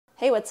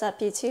Hey, what's up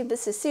YouTube?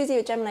 This is Susie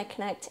with Gemini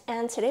Connect,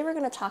 and today we're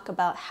going to talk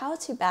about how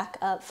to back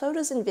up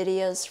photos and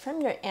videos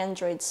from your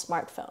Android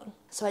smartphone.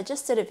 So I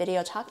just did a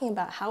video talking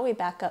about how we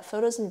back up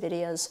photos and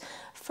videos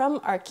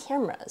from our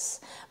cameras,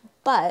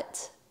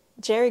 but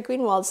Jerry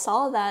Greenwald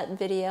saw that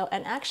video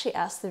and actually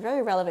asked the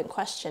very relevant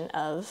question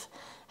of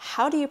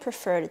how do you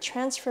prefer to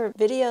transfer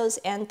videos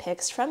and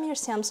pics from your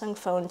Samsung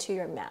phone to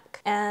your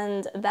Mac?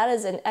 And that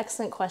is an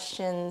excellent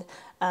question.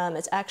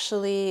 It's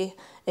actually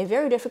a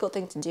very difficult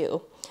thing to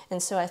do.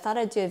 And so I thought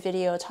I'd do a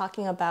video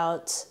talking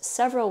about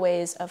several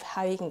ways of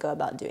how you can go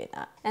about doing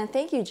that. And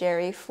thank you,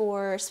 Jerry,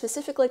 for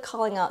specifically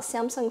calling out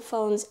Samsung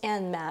phones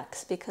and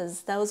Macs,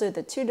 because those are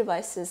the two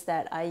devices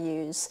that I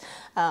use.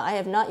 I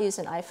have not used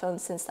an iPhone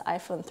since the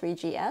iPhone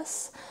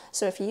 3GS.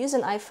 So if you use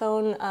an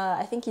iPhone,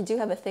 I think you do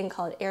have a thing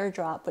called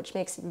AirDrop, which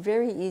makes it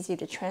very easy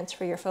to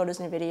transfer your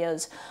photos and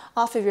videos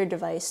off of your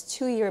device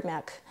to your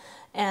Mac.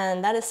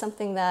 And that is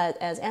something that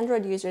as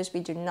Android users we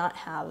do not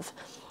have.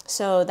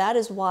 So that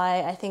is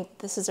why I think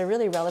this is a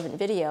really relevant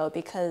video,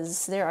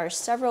 because there are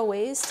several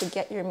ways to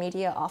get your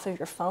media off of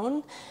your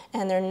phone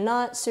and they're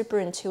not super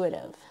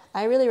intuitive.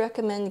 I really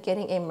recommend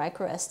getting a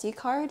micro SD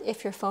card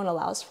if your phone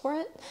allows for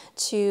it,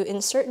 to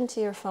insert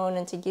into your phone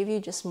and to give you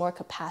just more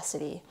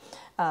capacity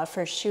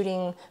for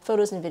shooting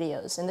photos and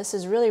videos. And this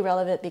is really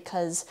relevant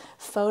because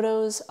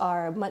photos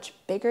are much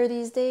bigger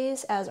these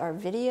days as are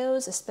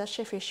videos,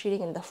 especially if you're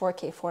shooting in the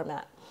 4K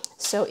format.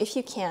 So if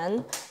you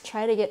can,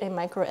 try to get a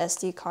micro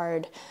SD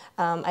card,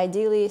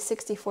 ideally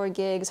 64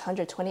 gigs,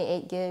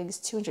 128 gigs,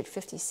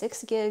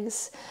 256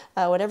 gigs,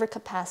 whatever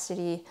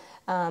capacity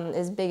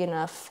is big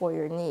enough for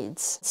your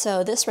needs.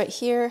 So this right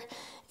here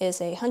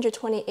is a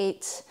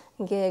 128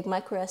 gig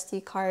micro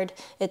SD card.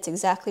 It's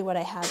exactly what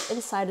I have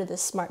inside of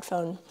this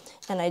smartphone,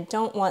 and I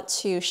don't want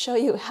to show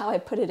you how I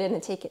put it in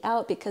and take it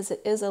out because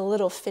it is a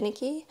little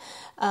finicky,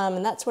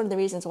 and that's one of the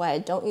reasons why I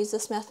don't use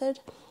this method.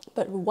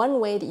 But one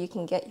way that you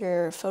can get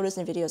your photos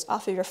and videos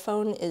off of your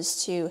phone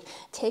is to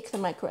take the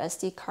micro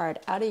SD card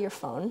out of your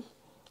phone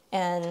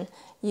and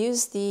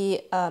use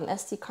the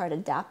SD card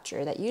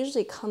adapter that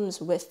usually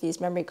comes with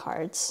these memory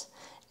cards,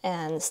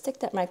 and stick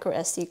that micro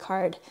SD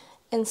card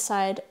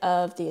inside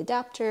of the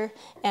adapter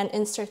and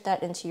insert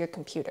that into your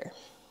computer.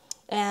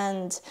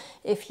 And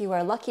if you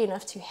are lucky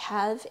enough to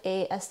have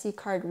a SD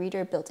card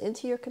reader built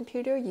into your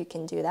computer, you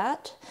can do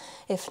that.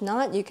 If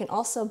not, you can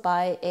also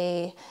buy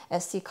a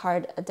SD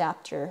card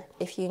adapter.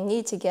 If you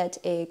need to get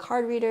a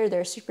card reader,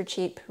 they're super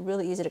cheap,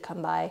 really easy to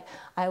come by.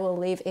 I will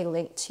leave a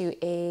link to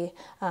a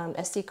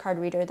SD card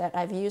reader that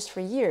I've used for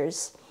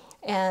years,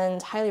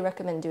 and highly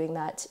recommend doing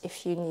that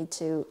if you need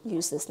to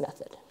use this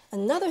method.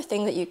 Another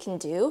thing that you can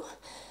do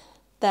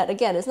that,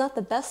 again, is not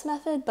the best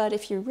method, but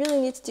if you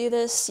really need to do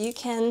this, you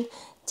can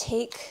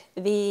take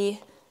the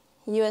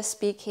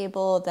USB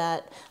cable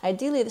that,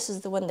 ideally this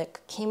is the one that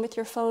came with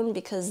your phone,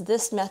 because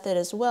this method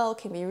as well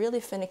can be really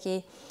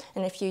finicky,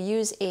 and if you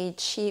use a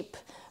cheap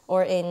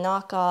or a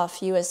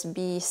knockoff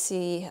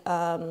USB-C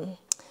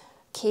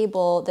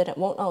cable, then it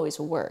won't always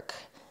work.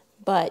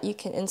 But you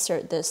can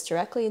insert this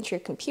directly into your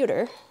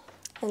computer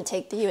and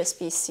take the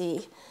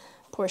USB-C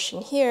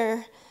portion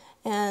here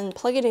and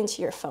plug it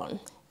into your phone.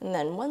 And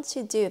then once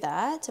you do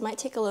that, it might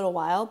take a little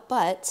while,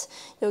 but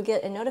you'll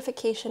get a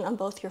notification on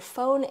both your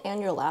phone and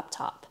your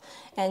laptop.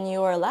 And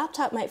your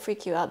laptop might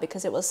freak you out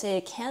because it will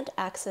say can't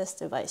access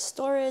device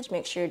storage,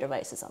 make sure your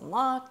device is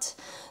unlocked.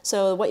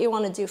 So what you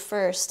want to do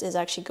first is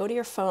actually go to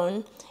your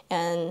phone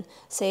and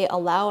say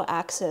allow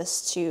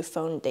access to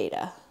phone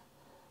data.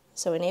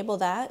 So enable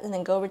that, and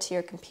then go over to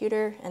your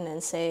computer and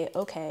then say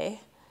okay.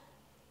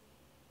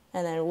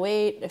 And then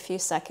wait a few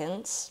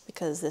seconds,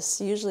 because this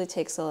usually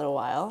takes a little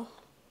while.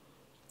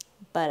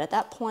 But at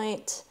that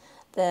point,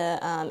 the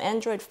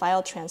Android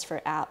file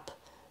transfer app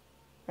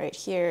right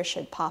here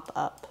should pop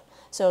up.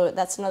 So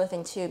that's another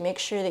thing too. Make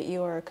sure that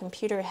your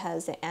computer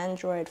has the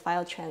Android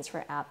file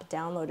transfer app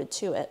downloaded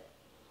to it.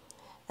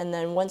 And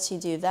then once you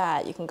do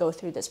that, you can go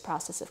through this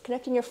process of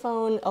connecting your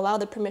phone, allow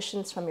the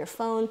permissions from your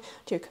phone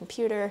to your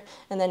computer,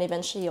 and then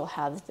eventually you'll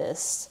have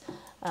this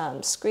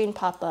screen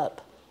pop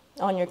up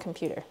on your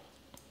computer.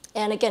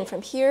 And again,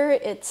 from here,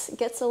 it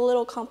gets a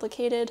little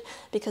complicated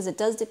because it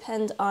does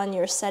depend on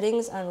your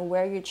settings on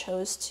where you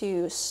chose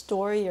to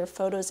store your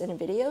photos and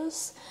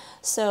videos.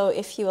 So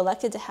if you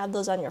elected to have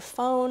those on your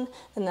phone,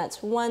 then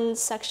that's one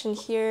section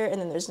here,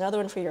 and then there's another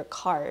one for your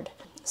card.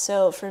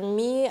 So for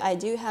me, I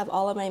do have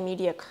all of my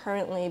media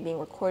currently being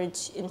recorded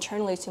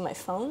internally to my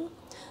phone.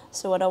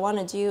 So what I want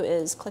to do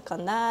is click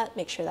on that,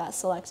 make sure that's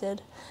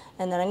selected,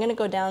 and then I'm going to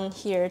go down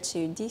here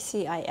to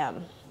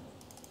DCIM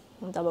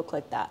and double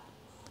click that.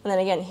 And then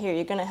again here,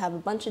 you're going to have a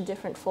bunch of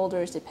different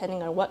folders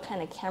depending on what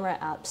kind of camera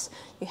apps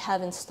you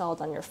have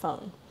installed on your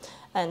phone.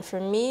 And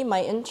for me, my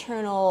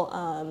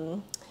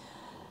internal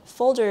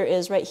folder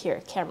is right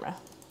here, camera.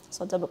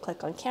 So I'll double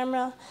click on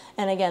camera.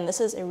 And again, this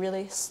is a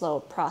really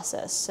slow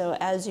process. So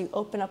as you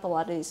open up a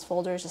lot of these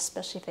folders,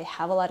 especially if they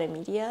have a lot of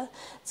media,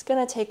 it's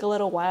going to take a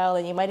little while,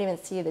 and you might even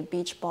see the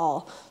beach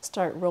ball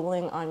start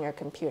rolling on your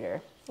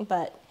computer.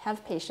 but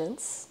have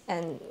patience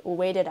and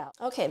wait it out.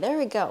 Okay, there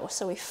we go.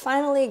 So we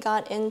finally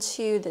got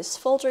into this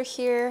folder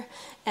here,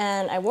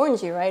 and I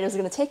warned you, right? It was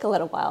gonna take a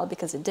little while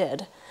because it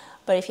did.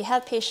 But if you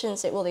have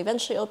patience, it will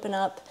eventually open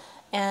up,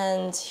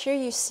 and here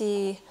you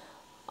see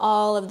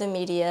all of the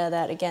media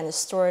that, again, is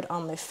stored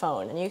on my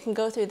phone. And you can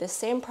go through the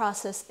same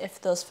process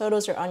if those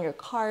photos are on your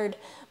card,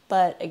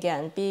 but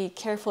again, be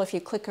careful if you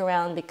click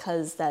around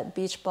because that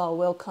beach ball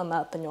will come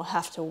up and you'll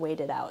have to wait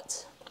it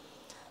out.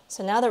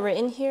 So now that we're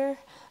in here,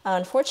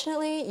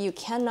 unfortunately, you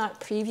cannot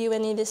preview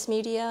any of this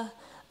media.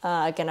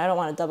 Again, I don't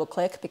want to double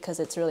click because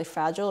it's really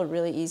fragile,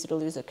 really easy to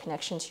lose a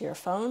connection to your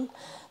phone.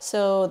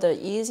 So the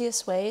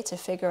easiest way to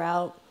figure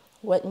out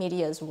what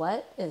media is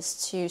what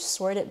is to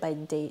sort it by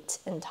date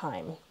and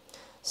time.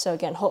 So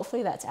again,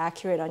 hopefully that's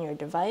accurate on your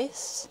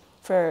device.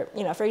 For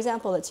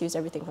example, let's use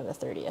everything from the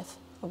 30th.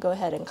 We'll go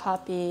ahead and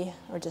copy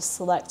or just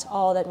select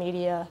all that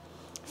media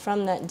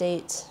from that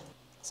date.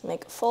 So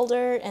make a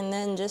folder and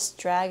then just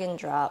drag and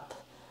drop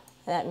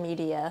that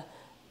media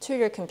to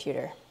your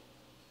computer.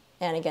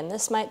 And again,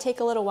 this might take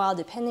a little while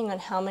depending on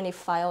how many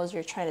files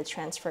you're trying to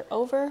transfer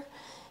over.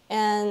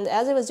 And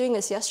as I was doing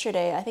this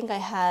yesterday, I think I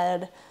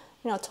had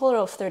a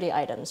total of 30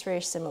 items,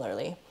 very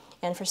similarly.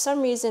 And for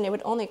some reason, it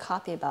would only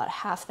copy about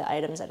half the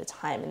items at a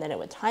time, and then it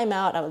would time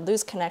out, I would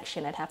lose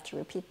connection, I'd have to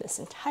repeat this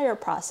entire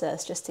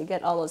process just to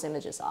get all those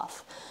images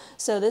off.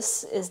 So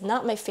this is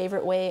not my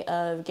favorite way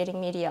of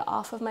getting media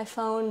off of my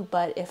phone,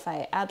 but if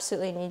I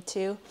absolutely need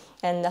to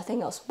and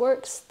nothing else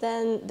works,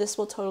 then this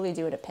will totally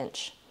do at a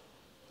pinch.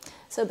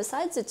 So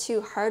besides the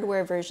two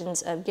hardware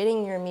versions of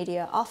getting your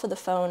media off of the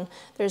phone,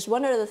 there's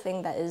one other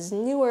thing that is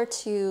newer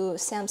to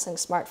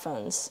Samsung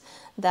smartphones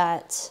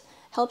that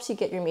helps you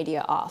get your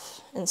media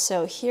off. And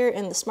so here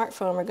in the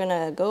smartphone, we're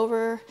gonna go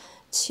over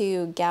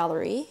to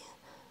Gallery,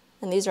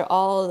 and these are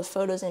all the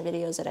photos and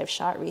videos that I've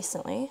shot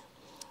recently.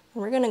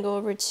 And we're gonna go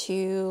over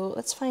to,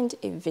 let's find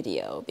a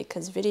video,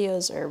 because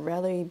videos are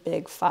really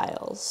big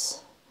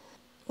files.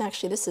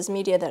 Actually, this is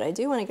media that I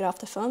do want to get off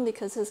the phone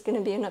because it's going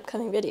to be an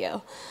upcoming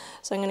video.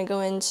 So I'm going to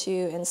go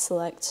into and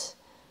select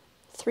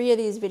 3 of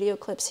these video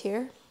clips here,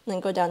 and then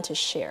go down to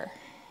Share.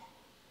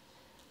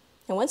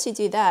 And once you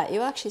do that,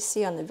 you'll actually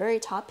see on the very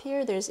top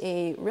here, there's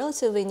a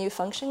relatively new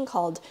function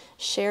called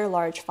Share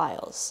Large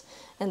Files.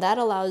 And that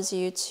allows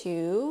you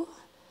to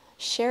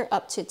share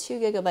up to 2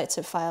 gigabytes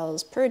of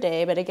files per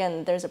day. But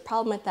again, there's a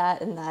problem with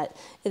that in that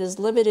it is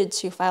limited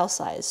to file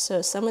size.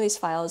 So some of these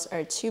files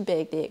are too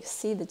big, they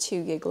exceed the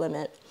 2 gig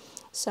limit.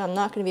 So I'm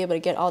not going to be able to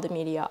get all the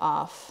media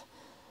off.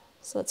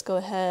 So let's go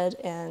ahead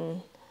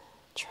and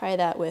try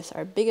that with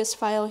our biggest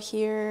file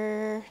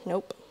here.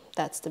 Nope,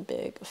 that's the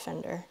big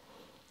offender.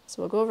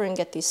 So we'll go over and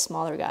get these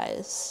smaller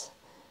guys.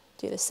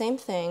 Do the same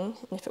thing,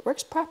 and if it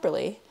works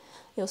properly,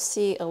 you'll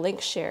see a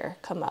link share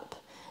come up.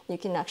 You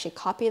can actually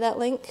copy that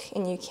link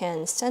and you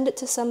can send it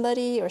to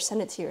somebody or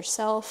send it to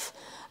yourself.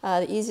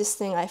 The easiest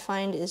thing I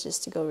find is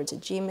just to go over to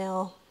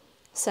Gmail,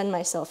 send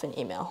myself an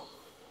email.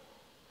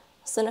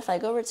 So then if I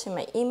go over to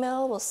my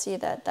email, we'll see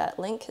that that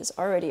link has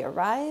already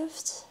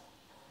arrived.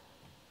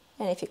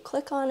 And if you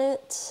click on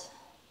it,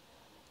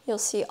 you'll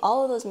see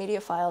all of those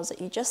media files that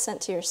you just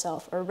sent to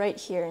yourself are right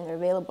here and they're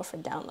available for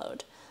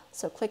download.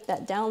 So click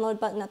that download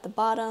button at the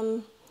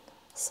bottom,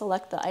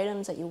 select the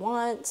items that you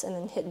want, and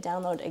then hit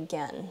download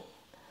again.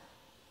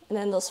 And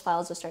then those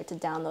files will start to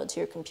download to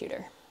your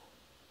computer.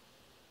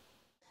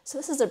 So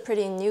this is a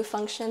pretty new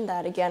function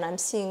that, again, I'm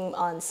seeing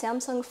on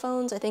Samsung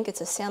phones. I think it's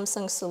a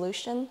Samsung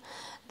solution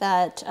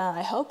that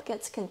I hope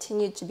gets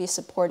continued to be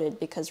supported,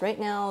 because right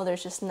now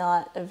there's just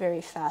not a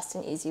very fast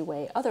and easy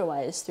way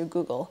otherwise through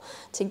Google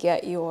to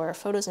get your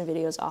photos and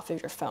videos off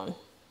of your phone.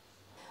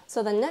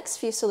 So the next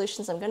few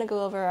solutions I'm going to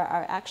go over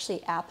are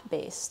actually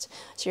app-based.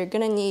 So you're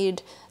going to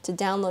need to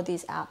download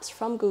these apps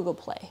from Google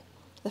Play.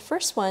 The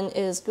first one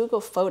is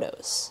Google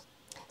Photos.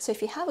 So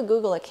if you have a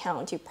Google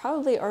account, you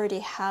probably already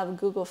have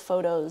Google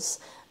Photos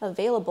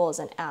available as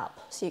an app.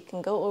 So you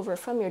can go over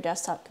from your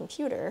desktop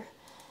computer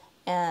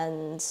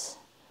and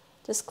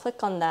just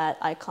click on that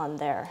icon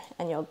there,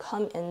 and you'll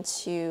come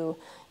into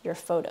your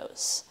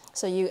photos.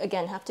 So you,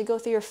 again, have to go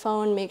through your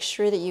phone, make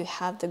sure that you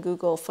have the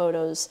Google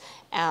Photos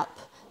app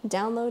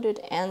downloaded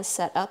and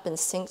set up and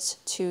synced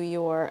to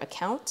your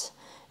account.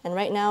 And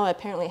right now, I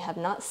apparently have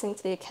not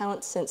synced the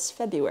account since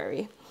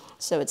February.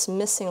 So it's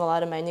missing a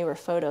lot of my newer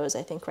photos.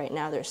 I think right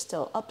now they're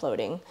still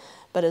uploading.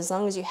 But as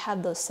long as you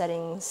have those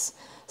settings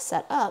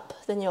set up,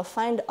 then you'll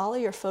find all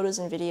of your photos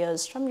and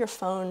videos from your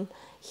phone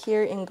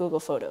here in Google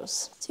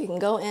Photos. So you can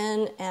go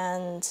in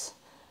and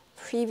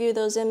preview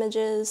those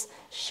images,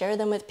 share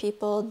them with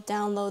people,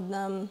 download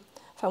them.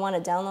 If I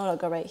want to download, I'll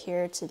go right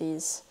here to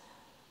these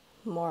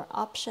more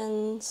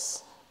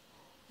options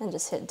and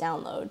just hit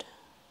download.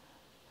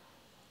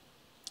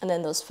 And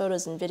then those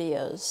photos and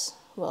videos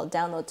will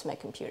download to my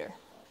computer.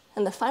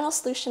 And the final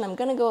solution I'm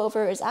going to go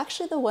over is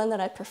actually the one that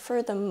I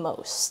prefer the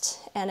most,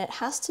 and it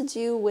has to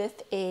do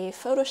with a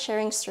photo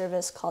sharing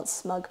service called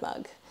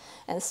SmugMug.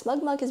 And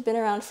SmugMug has been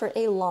around for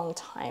a long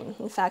time.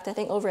 In fact, I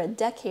think over a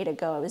decade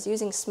ago, I was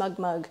using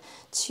SmugMug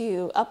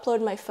to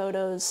upload my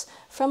photos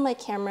from my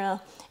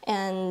camera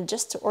and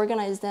just to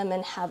organize them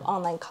and have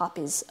online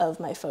copies of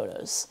my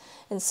photos.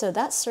 And so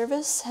that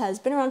service has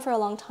been around for a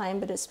long time,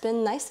 but it's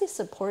been nicely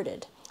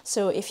supported.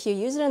 So if you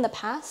use it in the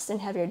past and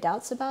have your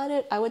doubts about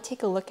it, I would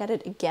take a look at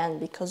it again,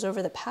 because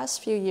over the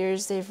past few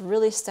years, they've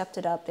really stepped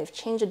it up. They've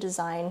changed the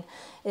design.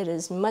 It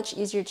is much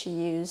easier to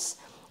use,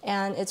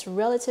 and it's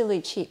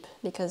relatively cheap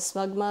because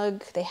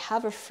SmugMug, they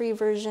have a free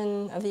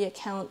version of the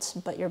account,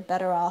 but you're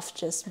better off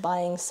just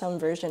buying some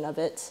version of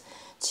it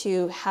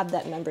to have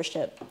that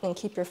membership and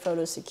keep your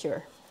photos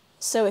secure.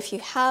 So if you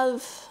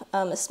have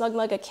a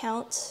SmugMug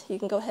account, you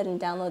can go ahead and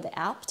download the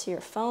app to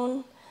your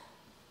phone.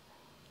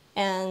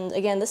 And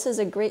again, this is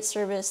a great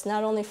service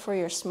not only for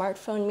your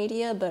smartphone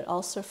media, but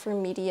also for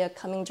media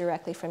coming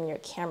directly from your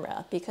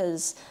camera,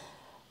 because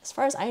as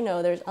far as I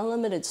know, there's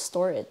unlimited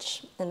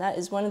storage. And that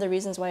is one of the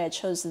reasons why I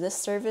chose this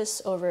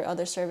service over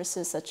other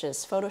services such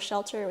as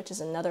PhotoShelter, which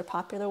is another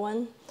popular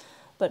one.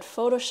 But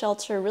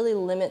PhotoShelter really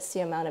limits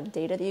the amount of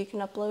data that you can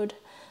upload.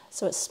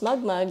 So at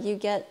SmugMug, you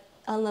get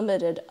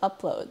unlimited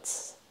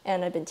uploads.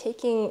 And I've been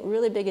taking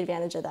really big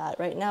advantage of that.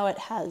 Right now it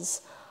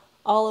has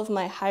all of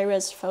my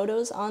high-res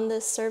photos on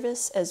this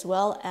service, as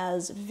well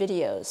as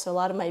videos. So a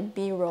lot of my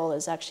B-roll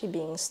is actually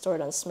being stored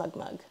on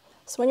SmugMug.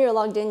 So when you're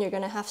logged in, you're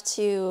going to have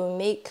to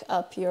make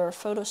up your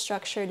photo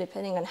structure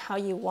depending on how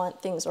you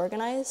want things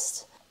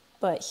organized.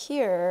 But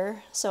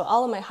here, so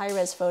all of my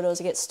high-res photos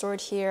get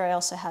stored here. I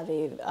also have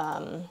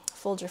a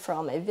folder for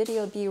all my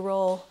video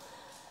B-roll.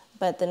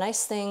 But the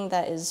nice thing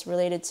that is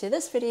related to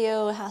this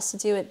video has to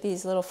do with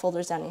these little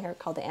folders down here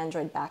called the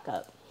Android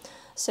Backup.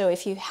 So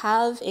if you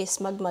have a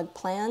SmugMug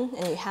plan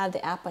and you have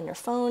the app on your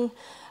phone,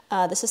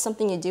 this is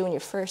something you do when you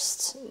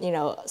first,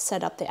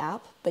 set up the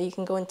app, but you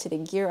can go into the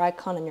gear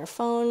icon on your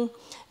phone,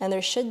 and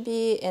there should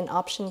be an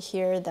option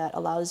here that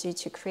allows you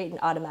to create an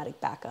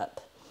automatic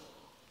backup.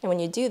 And when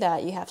you do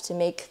that, you have to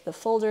make the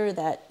folder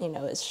that,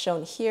 is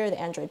shown here, the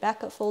Android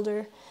Backup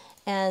folder,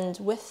 and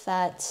with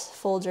that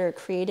folder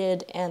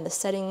created and the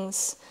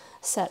settings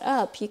set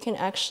up, you can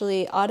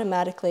actually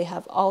automatically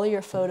have all of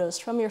your photos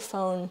from your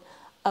phone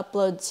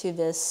upload to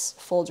this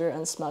folder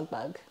on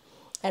SmugMug.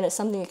 And it's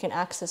something you can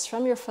access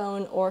from your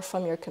phone or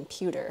from your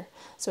computer.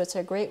 So it's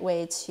a great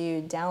way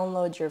to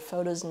download your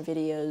photos and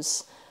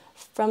videos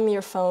from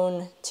your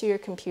phone to your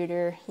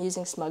computer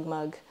using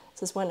SmugMug.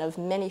 This is one of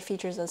many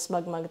features of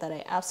SmugMug that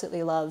I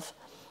absolutely love.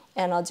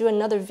 And I'll do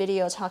another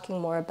video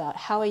talking more about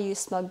how I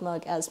use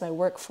SmugMug as my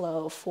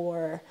workflow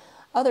for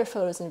other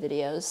photos and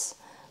videos.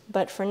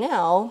 But for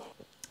now,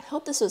 I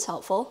hope this was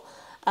helpful.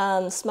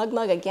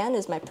 SmugMug, again,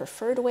 is my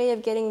preferred way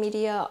of getting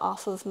media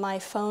off of my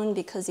phone,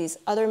 because these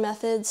other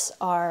methods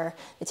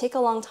they take a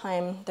long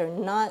time, they're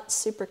not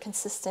super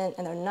consistent,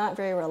 and they're not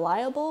very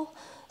reliable.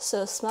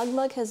 So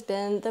SmugMug has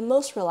been the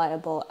most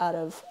reliable out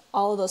of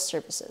all of those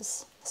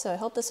services. So I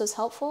hope this was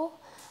helpful.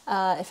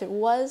 If it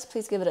was,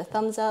 please give it a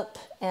thumbs up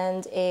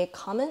and a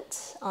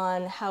comment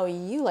on how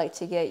you like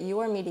to get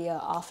your media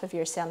off of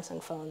your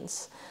Samsung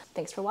phones.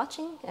 Thanks for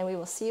watching, and we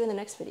will see you in the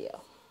next video.